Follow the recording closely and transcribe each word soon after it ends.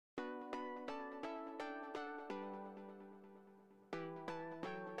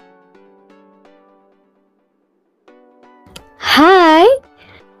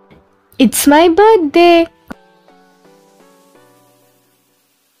It's my birthday!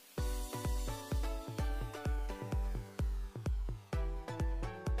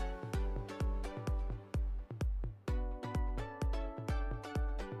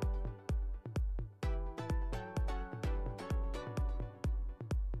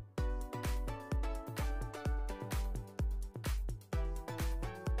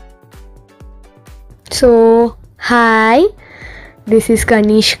 So, hi, this is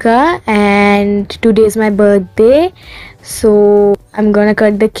Kanishka and today is my birthday. So, I'm gonna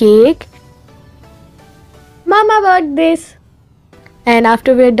cut the cake. Mama birthdays! And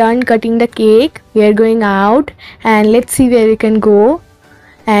after we're done cutting the cake, we are going out and let's see where we can go.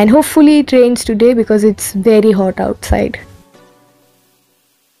 And hopefully it rains today because it's very hot outside.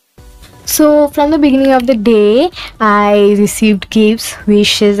 So, from the beginning of the day, I received gifts,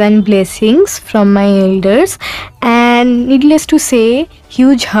 wishes, and blessings from my elders, and needless to say,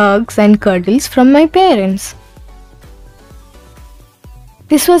 huge hugs and cuddles from my parents.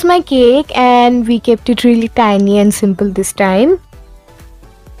 This was my cake, and we kept it really tiny and simple this time.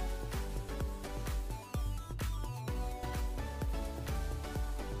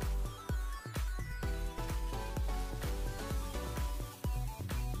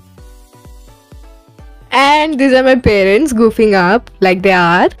 And these are my parents goofing up like they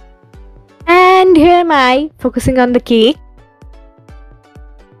are. And here am I focusing on the cake.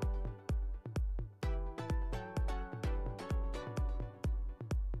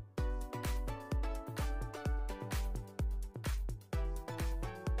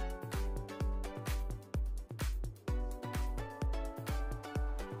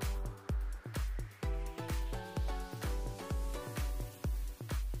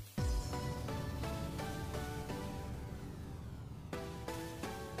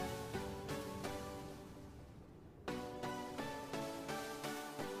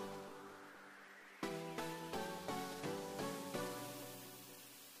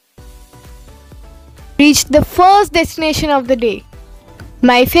 Reached the first destination of the day.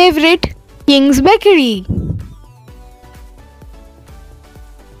 My favorite, King's Bakery.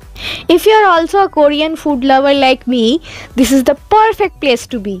 If you are also a Korean food lover like me, this is the perfect place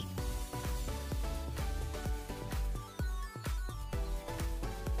to be.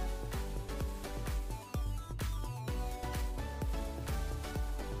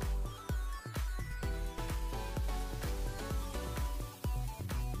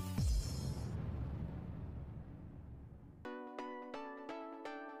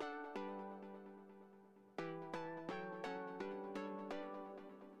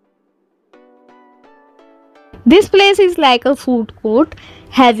 This place is like a food court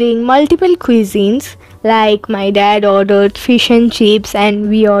having multiple cuisines. Like my dad ordered fish and chips and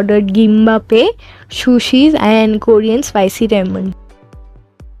we ordered gimbap, sushis and Korean spicy ramen.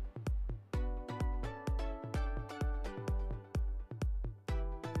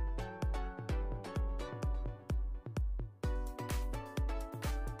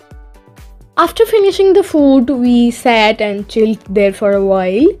 After finishing the food, we sat and chilled there for a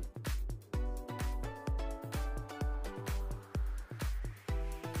while.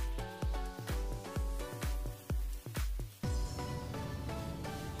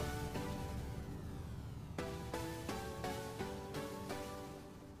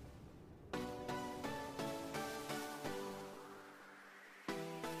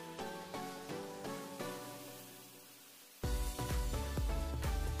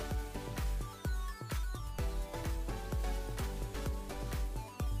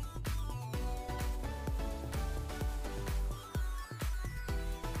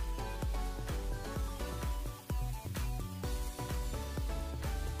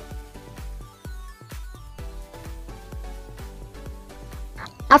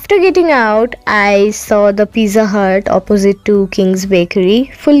 After getting out, I saw the Pizza Hut opposite to King's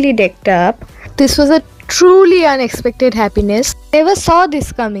Bakery, fully decked up. This was a truly unexpected happiness. Never saw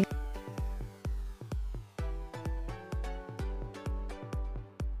this coming.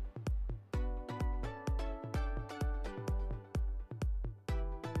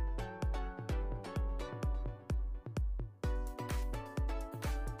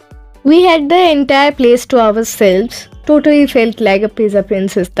 We had the entire place to ourselves. Totally felt like a pizza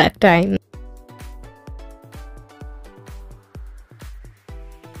princess that time.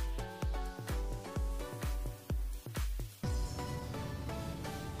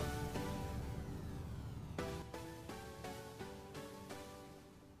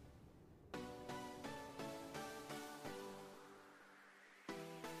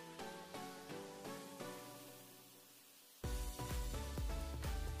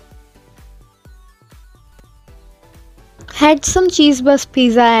 Had some cheese burst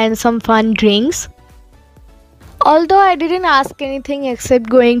pizza and some fun drinks. Although I didn't ask anything except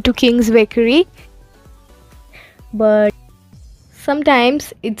going to King's Bakery, but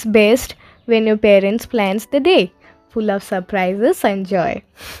sometimes it's best when your parents plans the day, full of surprises and joy.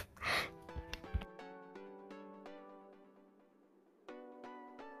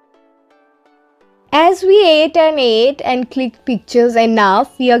 As we ate and clicked pictures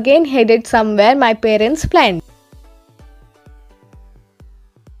enough, we again headed somewhere my parents planned.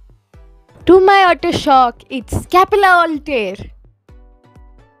 To my utter shock, it's Capella Altair.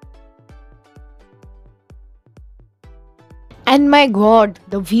 And my god,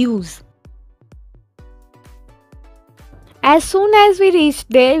 the views. As soon as we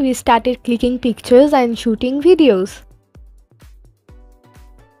reached there, we started clicking pictures and shooting videos.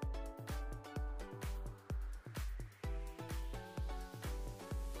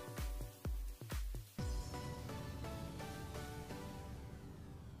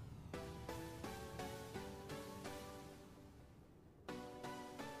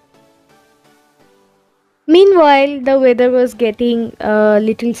 Meanwhile, the weather was getting a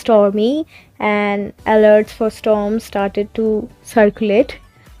little stormy and alerts for storms started to circulate.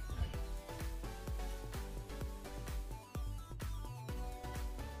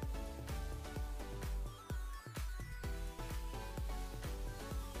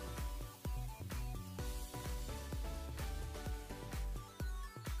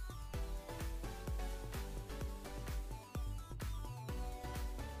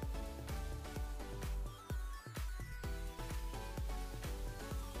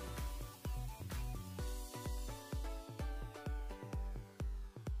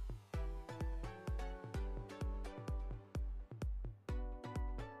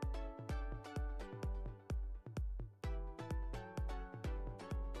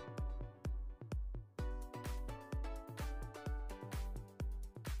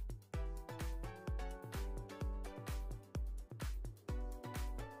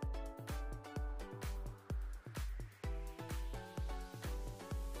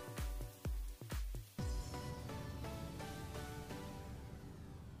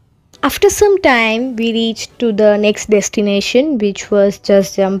 After some time, we reached to the next destination, which was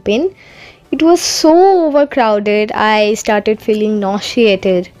Just Jump In. It was so overcrowded, I started feeling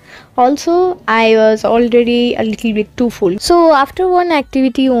nauseated. Also, I was already a little bit too full. So, after one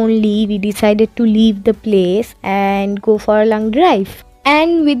activity only, we decided to leave the place and go for a long drive.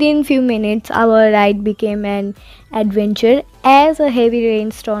 And within few minutes, our ride became an adventure as a heavy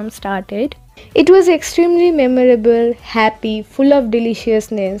rainstorm started. It was extremely memorable, happy, full of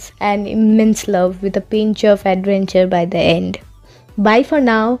deliciousness and immense love with a pinch of adventure by the end. Bye for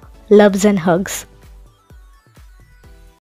now, loves and hugs.